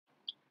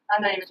Hi,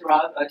 my name is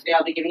Rob. Today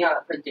I'll be giving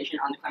a presentation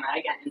on the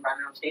climatic and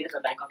environmental status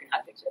of Bangkok and how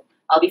to fix it.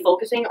 I'll be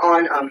focusing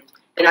on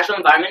the natural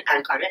environment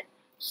and climate.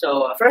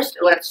 So first,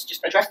 let's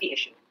just address the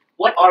issue.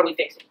 What are we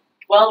fixing?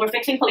 Well, we're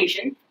fixing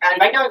pollution, and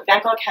right now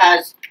Bangkok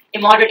has a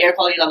moderate air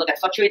quality level that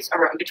fluctuates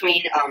around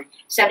between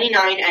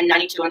 79 and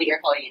 92 on the air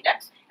quality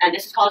index. And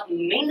this is caused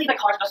mainly by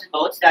cars, buses,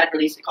 boats that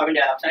release carbon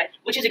dioxide,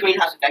 which is a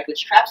greenhouse effect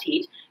which traps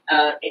heat,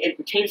 it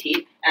retains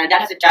heat, and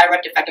that has a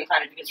direct effect on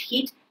climate because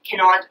heat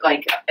cannot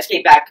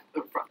escape back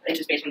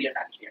into space from the Earth's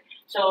atmosphere.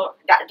 So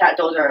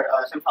those are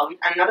some problems.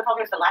 And another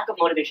problem is the lack of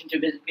motivation to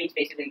visit green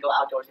spaces and go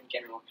outdoors in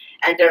general.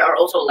 And there are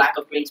also a lack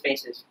of green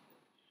spaces.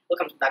 We'll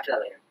come back to that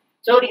later.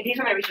 So these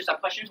are my research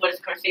sub-questions. What is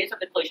the current status of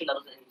the pollution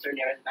levels in certain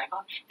areas of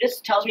Bangkok?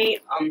 This tells me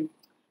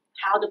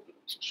how the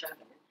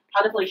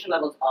pollution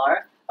levels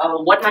are,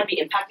 what might be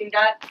impacting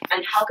that,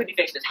 and how could we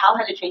fix this? How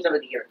has it changed over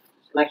the years?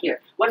 Like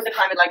here, what is the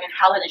climate like, and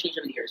how has it changed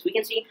over the years? We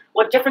can see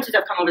what differences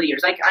have come over the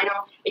years. Like I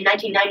know in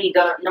 1990,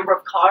 the number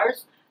of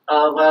cars,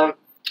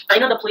 I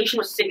know the pollution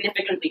was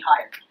significantly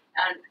higher.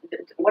 And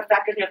what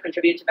factors may have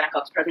contributed to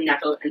Bangkok's present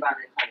natural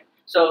environment and climate?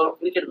 So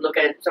we could look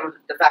at some of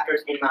the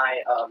factors in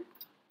my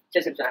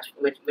systems,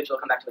 which we'll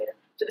come back to later.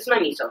 So this is my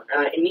MISO.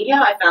 In media,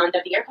 I found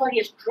that the air quality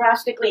has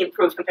drastically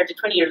improved compared to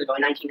 20 years ago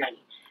in 1990.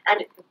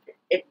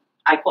 And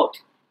I quote,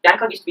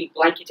 Bangkok used to be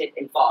blanketed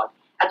in fog.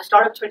 At the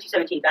start of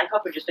 2017,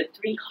 Bangkok registered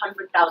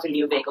 300,000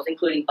 new vehicles,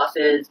 including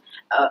buses,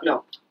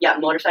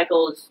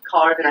 motorcycles,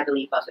 cars, and I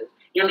believe buses.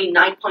 Nearly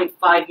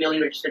 9.5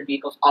 million registered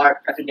vehicles are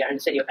present there in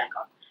the city of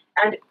Bangkok.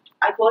 And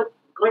I quote,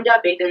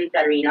 Gunda Bathan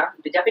Tarina,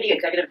 the deputy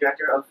executive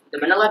director of the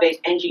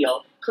Manila-based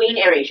NGO Clean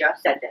Air Asia,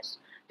 said this: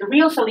 the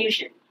real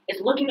solution is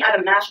looking at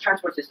a mass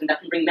transport system that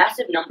can bring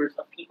massive numbers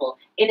of people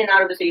in and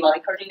out of the city while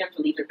encouraging them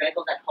to leave their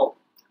vehicles at home.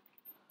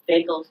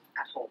 Vehicles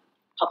at home.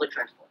 Public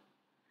transport.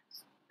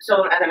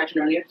 So, as I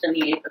mentioned earlier,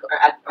 78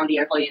 on the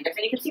air quality index.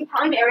 And you can see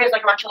prime areas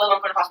like Ranchula,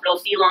 Longkorn Hospital,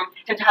 Silom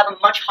tend to have a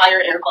much higher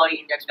air quality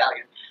index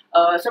value.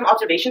 Some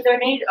observations that I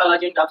made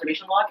during the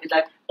observation walk is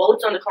that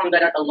boats on the Klong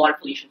let out a lot of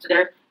pollution. So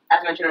there,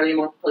 as mentioned earlier,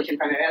 more pollution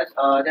prime areas.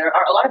 There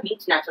are a lot of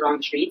meat snacks along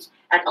the streets,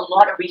 and a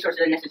lot of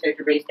resources are necessary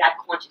to raise that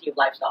quantity of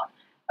livestock.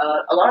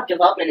 A lot of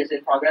development is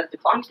in progress. The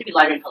Klong used to be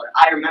lighter in color.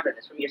 I remember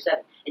this from year 7.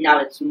 And now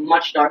it's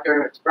much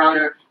darker, it's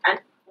browner. And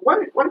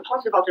one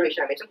positive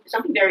observation I made,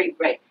 something very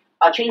great,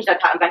 a change that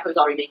Bangkok is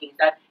already making, is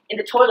that in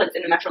the toilets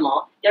in the Metro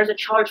Mall, there's a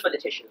charge for the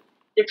tissue.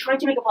 They're trying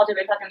to make a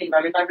positive impact on the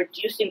environment by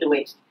reducing the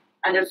waste.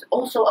 And there's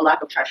also a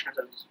lack of trash cans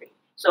on the street.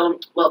 So,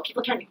 well,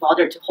 people can't be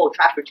bothered to hold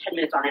trash for 10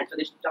 minutes on end, so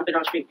they just dump it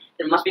on the street.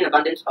 There must be an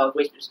abundance of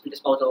waste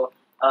disposal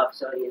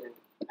facilities.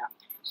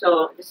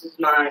 So, this is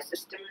my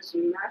systems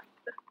map.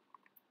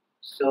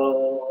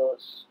 So,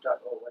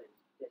 what is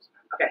this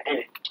map? Okay,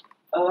 anyway.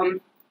 What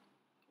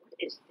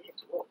is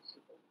this? Whoa,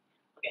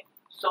 okay,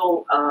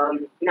 so,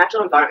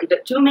 natural environment. The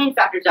two main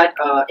factors that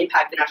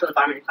impact the natural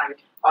environment and climate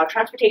are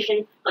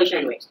transportation, pollution,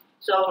 and waste.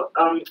 So,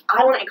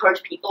 I want to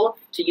encourage people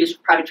to use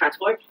private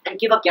transport and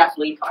give up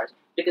gasoline cars.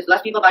 Because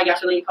less people buy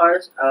gasoline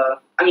cars,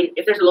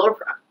 if there's a lower,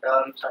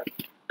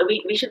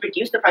 we should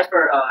reduce the price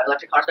for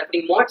electric cars by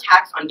putting more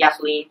tax on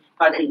gasoline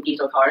cars and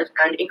diesel cars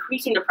and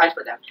increasing the price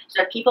for them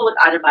so that people would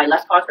either buy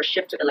less cars or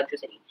shift to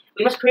electricity.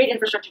 We must create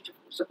infrastructure to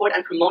support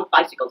and promote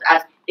bicycles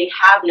as they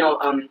have no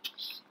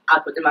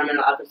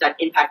environmental outputs that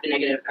impact the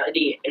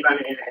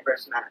environment in an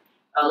adverse manner.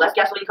 Less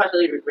gasoline cars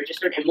will be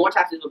registered and more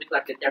taxes will be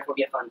collected, therefore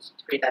we have funds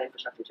to create that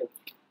infrastructure too.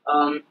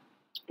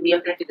 We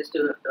have connected this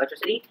to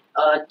electricity.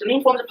 The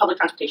main forms of public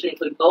transportation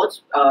include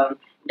boats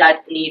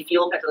that need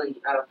fuel, petrol, and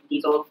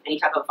diesel, any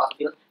type of fossil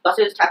fuels,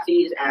 buses,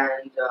 taxis,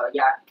 and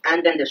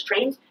then there's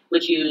trains,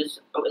 which use,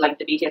 like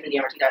the BTS and the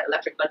MRT, that are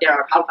electric, but there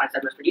are power plants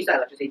that must produce that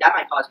electricity. That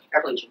might cause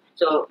air pollution,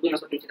 so we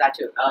must look into that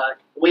too.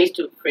 Ways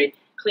to create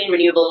clean,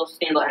 renewable,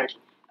 sustainable energy.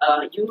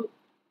 You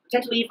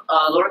tend to leave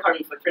a lower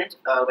carbon footprint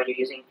when you're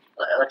using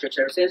electric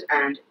services,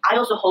 and I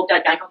also hope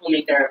that Bangkok will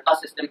make their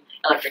bus system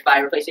electric by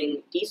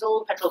replacing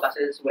diesel, petrol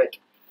buses with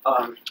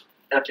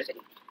electricity.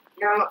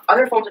 Now,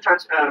 other forms of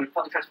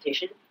public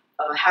transportation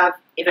have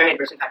a very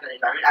adverse impact on the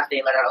environment as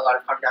they let out a lot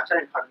of carbon dioxide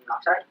and carbon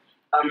monoxide.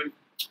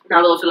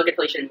 Now we'll also look at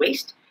pollution and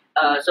waste.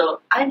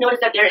 So I've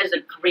noticed that there is a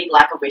great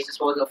lack of waste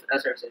disposal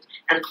services,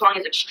 and the Klong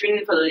is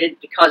extremely polluted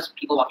because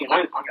people walking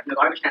along have no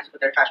garbage cans to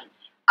put their trash in.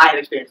 I have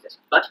experienced this,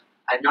 but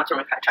I have not thrown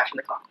my trash in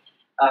the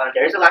Klong.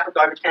 There is a lack of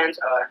garbage cans,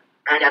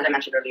 and as I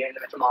mentioned earlier in the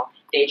Metro Mall,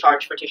 they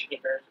charge for tissue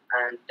paper,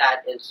 and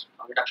that is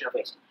a reduction of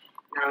waste.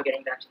 Now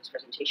getting back to this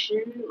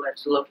presentation,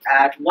 let's look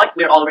at what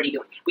we're already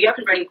doing. We are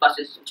converting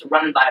buses to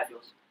run on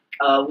biofuels.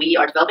 We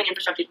are developing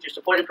infrastructure to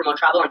support and promote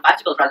travel on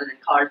bicycles rather than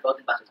cars, boats,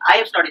 and buses. I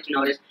have started to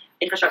notice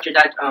infrastructure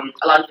that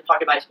allows you to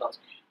park your bicycles.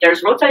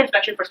 There's roadside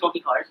inspection for smoky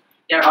cars.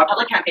 There are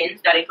public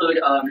campaigns that include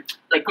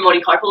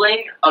promoting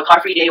carpooling, a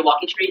car-free day,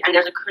 walking street, and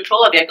there's a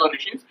control of vehicle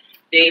emissions.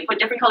 They put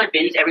different colored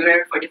bins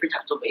everywhere for different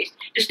types of waste.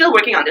 They're still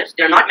working on this.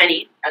 There are not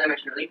many, as I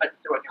mentioned earlier, but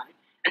they're working on it.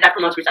 And that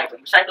promotes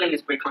recycling. Recycling is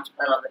a great concept.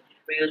 I love it.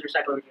 Reuse,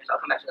 recycle, reduce. I'll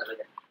come back to that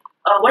later.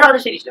 What are other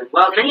cities doing?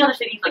 Well, many other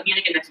cities like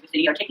Munich and Mexico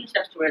City are taking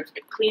steps towards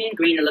a clean,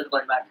 green, and livable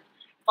environment.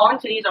 following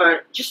cities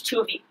are just two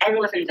of the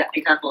endless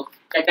examples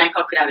that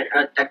Bangkok could have,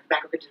 that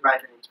Bangkok could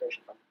derive an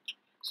inspiration from.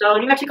 So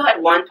New Mexico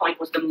at one point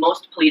was the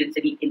most polluted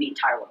city in the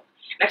entire world.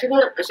 Mexico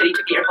City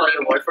took the Air Quality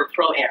Award for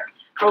Pro Air.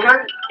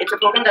 It's a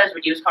program that has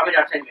reduced carbon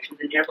dioxide emissions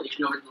and air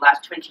pollution over the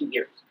last 20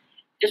 years.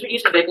 This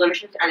reduced the vehicle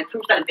emissions, and it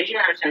proves that vision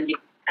and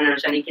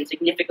understanding can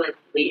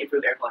significantly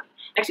improve air quality.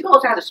 Mexico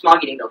also has a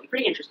smog eating building,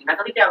 pretty interesting. I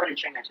believe they have one in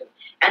Shanghai too.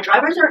 And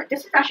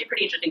this is actually a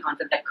pretty interesting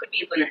concept that could be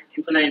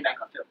implemented in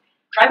Bangkok too.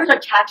 Drivers are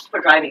taxed for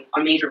driving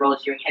on major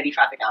roads during heavy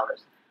traffic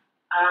hours.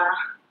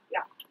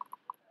 Yeah.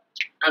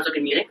 Let's look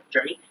at Munich,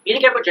 Germany.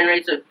 Munich Airport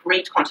generates a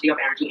great quantity of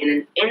energy in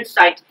an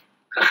in-site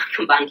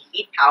combined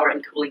heat, power,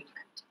 and cooling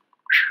plant.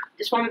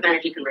 This form of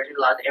energy conversion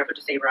allows the airport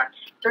to save around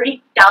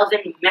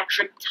 30,000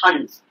 metric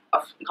tons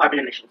of carbon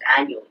emissions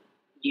annually.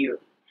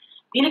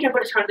 Munich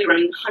Airport is currently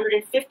running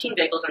 115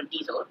 vehicles on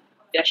diesel,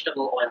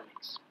 vegetable oil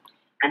mix,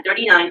 and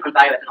 39 on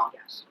bioethanol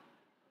gas.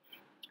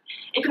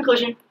 In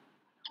conclusion,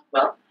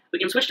 well, we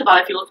can switch to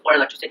biofuels or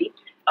electricity,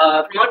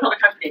 promote public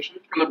transportation,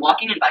 promote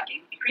walking and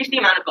biking, increase the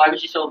amount of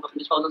garbage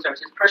disposal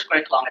services per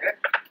square kilometer,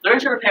 learn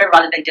to repair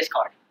rather than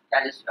discard.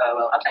 That is,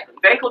 upcycling.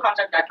 Very cool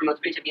concept that promotes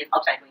creativity and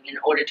upcycling in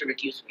order to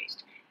reduce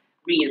waste.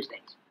 Reuse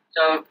things.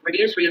 So,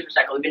 reduce, reuse,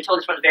 recycle. We've been told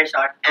this from the very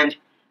start, and,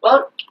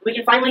 well, we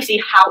can finally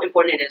see how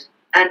important it is,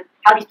 and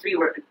how these three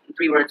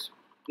words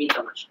mean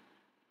so much.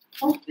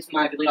 Well, this is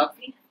my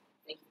bibliography.